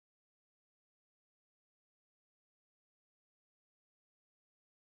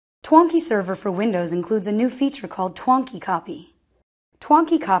TwonkyServer for Windows includes a new feature called TwonkyCopy.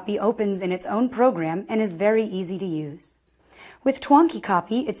 TwonkyCopy opens in its own program and is very easy to use. With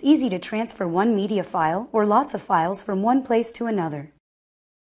TwonkyCopy, it's easy to transfer one media file or lots of files from one place to another.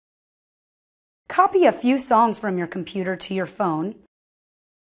 Copy a few songs from your computer to your phone.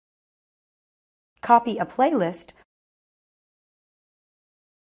 Copy a playlist.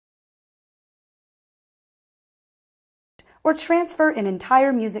 Or transfer an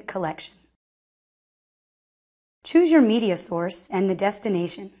entire music collection. Choose your media source and the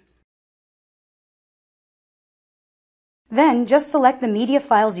destination. Then just select the media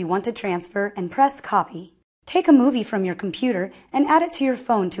files you want to transfer and press Copy. Take a movie from your computer and add it to your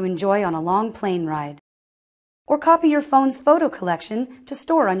phone to enjoy on a long plane ride. Or copy your phone's photo collection to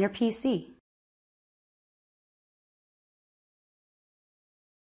store on your PC.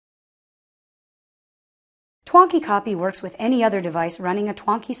 TwonkyCopy works with any other device running a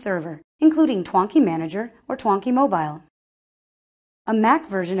TwonkyServer, including Twonky Manager or Twonky Mobile. A Mac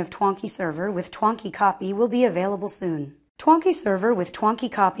version of TwonkyServer with TwonkyCopy will be available soon. TwonkyServer with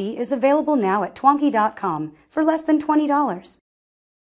TwonkyCopy is available now at Twonky.com for less than $20.